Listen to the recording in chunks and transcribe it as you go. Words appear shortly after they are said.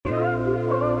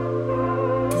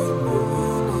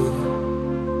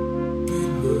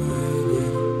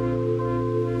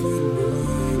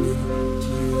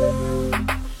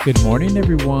Good morning,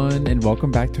 everyone, and welcome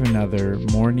back to another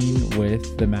Morning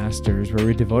with the Masters, where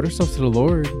we devote ourselves to the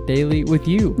Lord daily with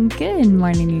you. Good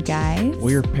morning, you guys.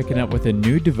 We are picking up with a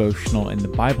new devotional in the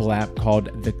Bible app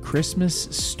called The Christmas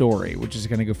Story, which is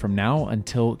going to go from now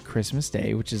until Christmas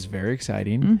Day, which is very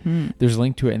exciting. There's a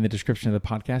link to it in the description of the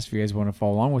podcast if you guys want to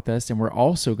follow along with us. And we're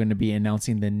also going to be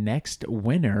announcing the next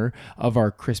winner of our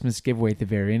Christmas giveaway at the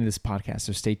very end of this podcast,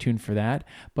 so stay tuned for that.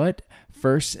 But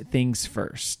first things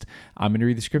first, I'm going to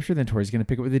read the scripture, then Tori's going to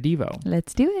pick it with the Devo.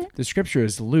 Let's do it. The scripture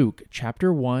is Luke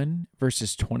chapter 1,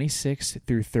 verses 26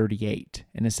 through 38.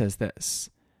 And it says this: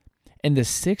 In the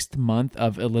 6th month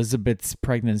of Elizabeth's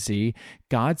pregnancy,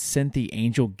 God sent the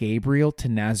angel Gabriel to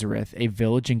Nazareth, a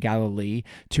village in Galilee,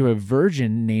 to a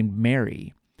virgin named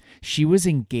Mary. She was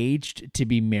engaged to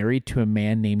be married to a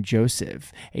man named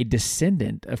Joseph, a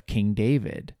descendant of King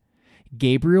David.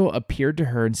 Gabriel appeared to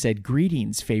her and said,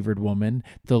 "Greetings, favored woman,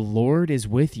 the Lord is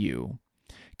with you."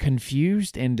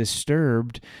 Confused and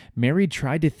disturbed, Mary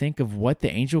tried to think of what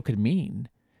the angel could mean.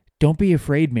 "Don't be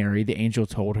afraid, Mary," the angel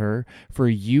told her, "for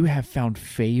you have found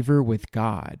favor with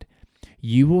God.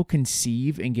 You will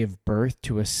conceive and give birth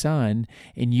to a son,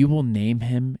 and you will name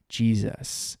him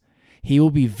Jesus. He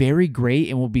will be very great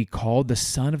and will be called the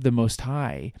Son of the Most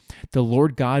High. The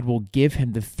Lord God will give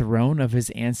him the throne of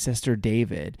his ancestor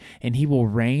David, and he will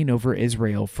reign over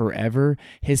Israel forever.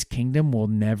 His kingdom will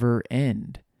never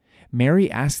end."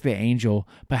 Mary asked the angel,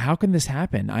 "But how can this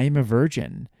happen? I am a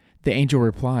virgin." The angel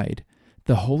replied,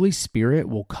 "The Holy Spirit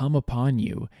will come upon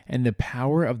you, and the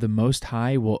power of the Most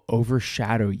High will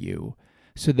overshadow you.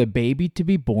 So the baby to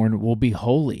be born will be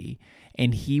holy,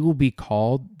 and he will be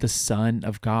called the Son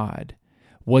of God.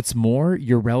 What's more,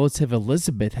 your relative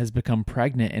Elizabeth has become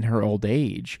pregnant in her old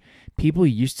age. People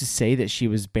used to say that she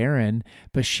was barren,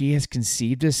 but she has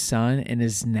conceived a son and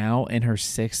is now in her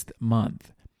 6th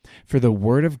month. For the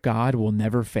word of God will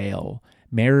never fail."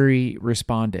 Mary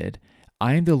responded,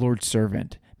 "I am the Lord's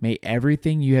servant. May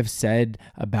everything you have said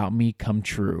about me come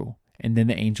true." And then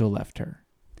the angel left her.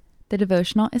 The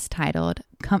devotional is titled,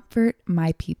 Comfort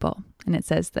My People, and it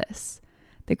says this: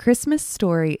 The Christmas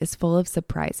story is full of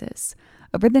surprises.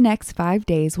 Over the next 5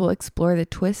 days, we'll explore the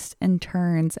twists and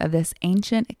turns of this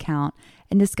ancient account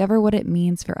and discover what it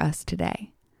means for us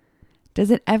today. Does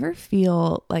it ever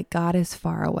feel like God is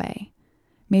far away?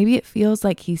 Maybe it feels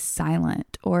like he's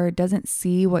silent or doesn't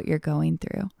see what you're going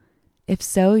through. If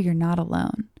so, you're not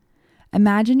alone.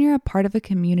 Imagine you're a part of a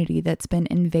community that's been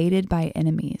invaded by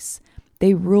enemies.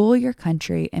 They rule your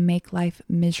country and make life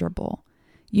miserable.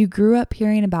 You grew up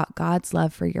hearing about God's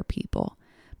love for your people,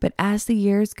 but as the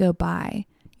years go by,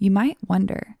 you might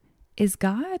wonder, is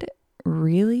God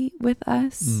really with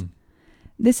us?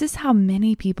 This is how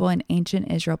many people in ancient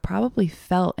Israel probably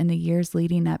felt in the years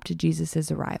leading up to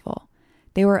Jesus' arrival.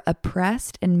 They were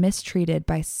oppressed and mistreated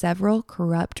by several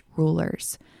corrupt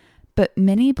rulers, but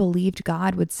many believed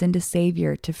God would send a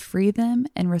savior to free them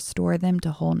and restore them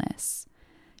to wholeness.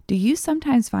 Do you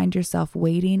sometimes find yourself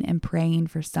waiting and praying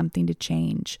for something to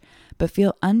change, but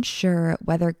feel unsure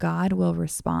whether God will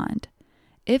respond?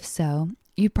 If so,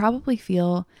 you probably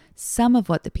feel some of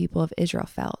what the people of Israel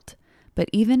felt. But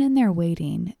even in their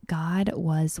waiting, God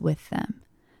was with them.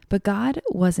 But God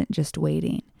wasn't just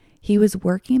waiting. He was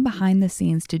working behind the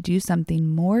scenes to do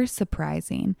something more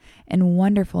surprising and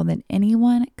wonderful than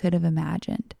anyone could have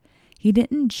imagined. He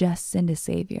didn't just send a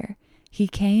savior. He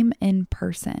came in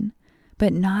person,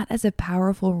 but not as a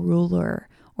powerful ruler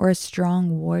or a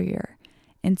strong warrior.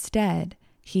 Instead,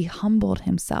 he humbled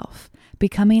himself,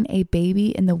 becoming a baby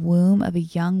in the womb of a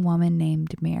young woman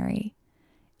named Mary.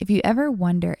 If you ever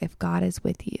wonder if God is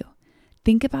with you,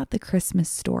 think about the Christmas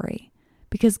story,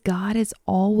 because God is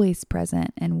always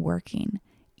present and working,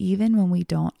 even when we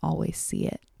don't always see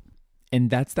it. And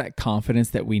that's that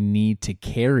confidence that we need to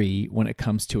carry when it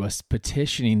comes to us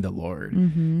petitioning the Lord.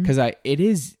 Because it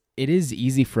is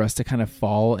easy for us to kind of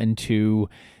fall into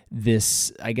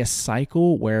this, I guess,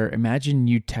 cycle where imagine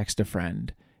you text a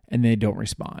friend and they don't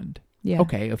respond. Yeah.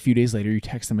 Okay, a few days later you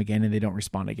text them again and they don't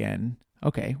respond again.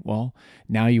 Okay, well,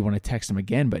 now you want to text them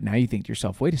again, but now you think to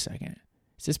yourself, wait a second,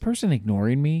 is this person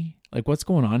ignoring me? Like, what's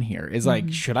going on here? Is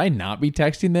like, should I not be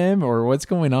texting them, or what's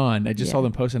going on? I just saw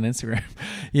them post on Instagram,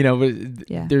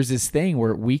 but there's this thing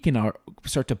where we can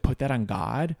start to put that on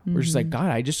God. We're just like,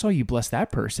 God, I just saw you bless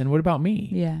that person. What about me?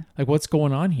 Yeah. Like, what's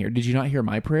going on here? Did you not hear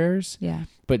my prayers? Yeah.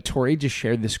 But Tori just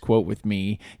shared this quote with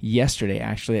me yesterday.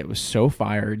 Actually, it was so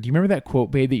fire. Do you remember that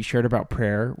quote, babe, that you shared about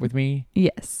prayer with me?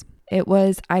 Yes. It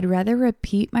was, I'd rather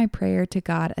repeat my prayer to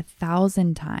God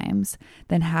 1,000 times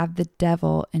than have the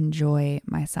devil enjoy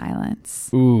my silence.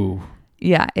 Ooh.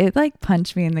 Yeah, it like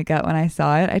punched me in the gut when I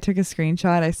saw it. I took a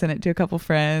screenshot, I sent it to a couple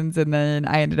friends, and then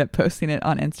I ended up posting it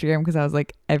on Instagram because I was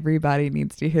like, everybody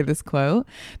needs to hear this quote.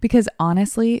 Because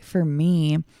honestly, for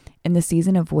me, in the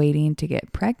season of waiting to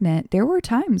get pregnant, there were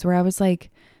times where I was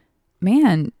like,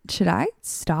 man, should I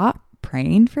stop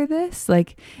praying for this?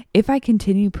 Like, if I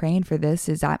continue praying for this,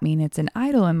 does that mean it's an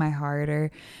idol in my heart,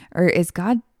 or is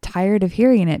God tired of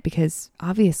hearing it? Because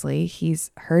obviously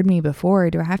he's heard me before.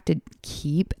 Do I have to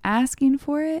keep asking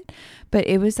for it? But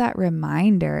it was that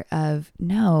reminder of,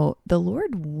 no, the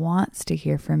Lord wants to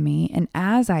hear from me. And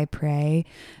as I pray,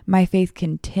 my faith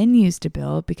continues to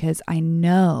build because I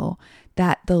know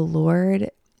that the Lord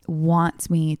wants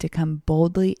me to come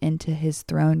boldly into his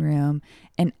throne room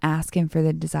and ask him for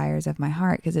the desires of my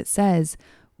heart. Because it says,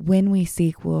 when we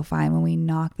seek, we'll find. When we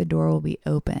knock, the door will be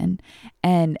open.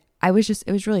 And it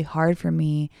was really hard for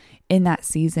me in that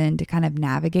season to kind of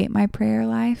navigate my prayer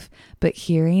life. But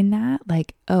hearing that,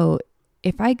 like, oh,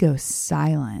 if I go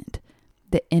silent,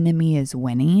 the enemy is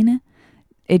winning.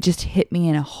 It just hit me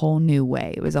in a whole new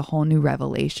way. It was a whole new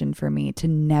revelation for me to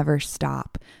never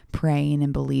stop praying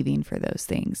and believing for those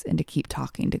things and to keep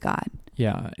talking to God.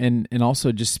 Yeah. And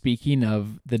also just speaking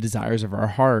of the desires of our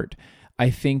heart, I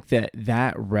think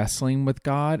that wrestling with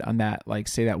God on that, like,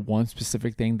 say that one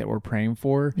specific thing that we're praying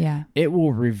for, it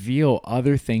will reveal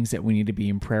other things that we need to be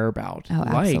in prayer about. Oh,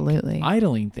 like absolutely.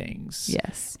 idling things.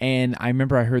 Yes. And I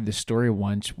remember I heard this story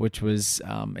once, which was,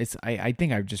 I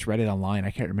think I just read it online. I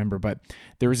can't remember, but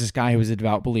there was this guy who was a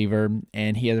devout believer,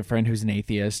 and he had a friend who's an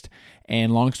atheist.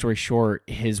 And long story short,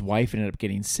 his wife ended up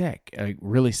getting sick,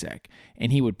 really sick.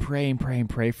 And he would pray and pray and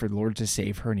pray for the Lord to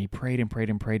save her. And he prayed and prayed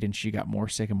and prayed, and she got more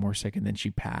sick, and then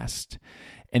she passed.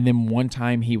 And then one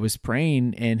time he was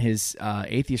praying, and his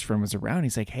atheist friend was around.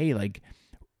 He's like, hey, like,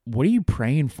 what are you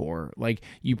praying for? Like,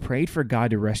 you prayed for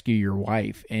God to rescue your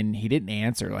wife, and he didn't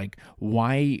answer. Like,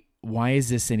 why is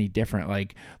this any different?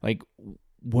 Like,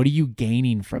 what are you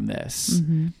gaining from this?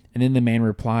 Mm-hmm. And then the man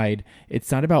replied,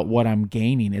 it's not about what I'm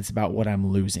gaining. It's about what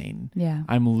I'm losing. Yeah.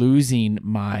 I'm losing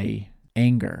my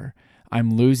anger.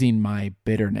 I'm losing my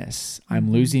bitterness. Mm-hmm.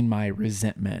 I'm losing my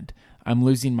resentment. I'm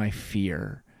losing my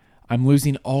fear. I'm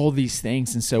losing all these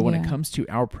things. And so when it comes to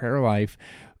our prayer life,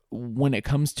 when it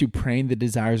comes to praying the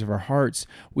desires of our hearts,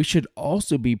 we should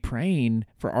also be praying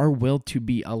for our will to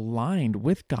be aligned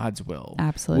with God's will.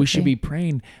 Absolutely. We should be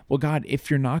praying, well, God, if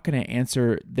you're not going to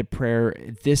answer the prayer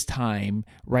this time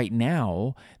right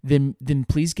now, then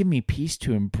please give me peace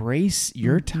to embrace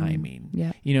your timing.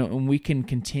 Yeah. And we can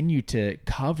continue to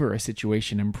cover a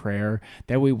situation in prayer.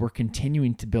 That way we're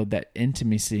continuing to build that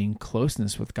intimacy and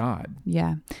closeness with God.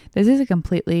 Yeah. This is a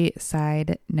completely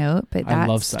side note, but that I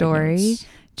love story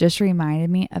just reminded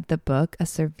me of the book, A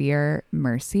Severe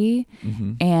Mercy.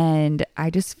 Mm-hmm. And I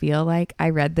just feel like I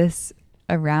read this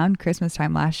around Christmas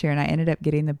time last year, and I ended up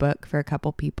getting the book for a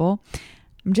couple people.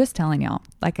 I'm just telling y'all,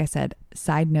 like I said,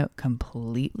 side note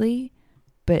completely,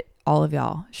 but all of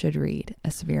y'all should read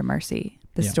A Severe Mercy.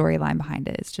 The storyline behind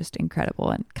it is just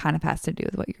incredible and kind of has to do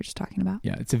with what you're just talking about.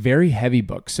 Yeah, it's a very heavy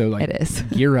book. So like, it is.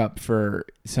 Gear up for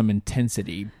some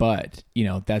intensity, but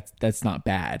that's not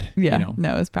bad. Yeah,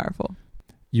 no, it's powerful.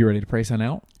 You ready to pray sign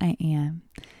out? I am.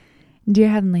 Dear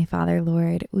Heavenly Father,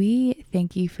 Lord, we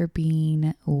thank you for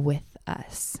being with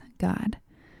us, God.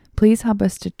 Please help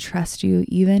us to trust you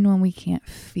even when we can't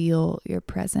feel your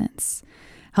presence.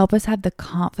 Help us have the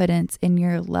confidence in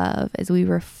your love as we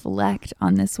reflect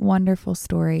on this wonderful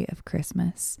story of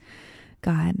Christmas.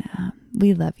 God,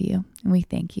 we love you and we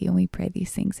thank you and we pray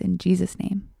these things in Jesus'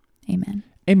 name. Amen.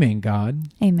 Amen, God.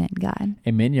 Amen, God.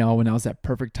 Amen, y'all. When now's that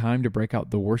perfect time to break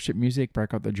out the worship music,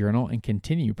 break out the journal, and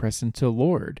continue pressing to the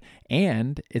Lord.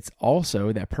 And it's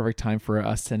also that perfect time for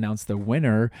us to announce the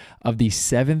winner of the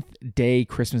 7th day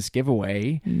Christmas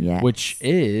giveaway, which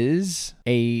is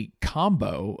a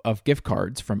combo of gift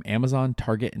cards from Amazon,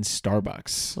 Target, and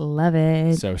Starbucks. Love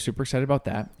it. So super excited about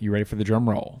that. You ready for the drum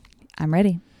roll? I'm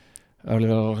ready.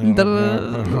 Caitlin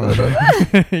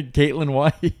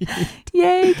White.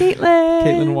 Yay, Caitlin.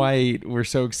 Caitlin White, we're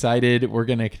so excited. We're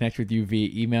going to connect with you via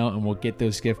email, and we'll get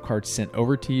those gift cards sent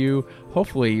over to you.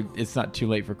 Hopefully, it's not too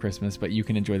late for Christmas, but you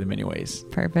can enjoy them anyways.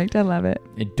 Perfect. I love it.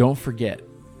 And don't forget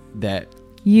that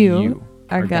you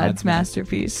are God's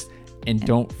masterpiece. And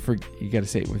don't forget, you got to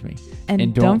say it with me.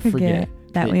 And don't forget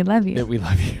that we love you. That we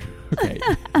love you. Okay.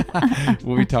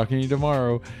 We'll be talking to you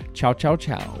tomorrow. Ciao, ciao,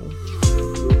 ciao.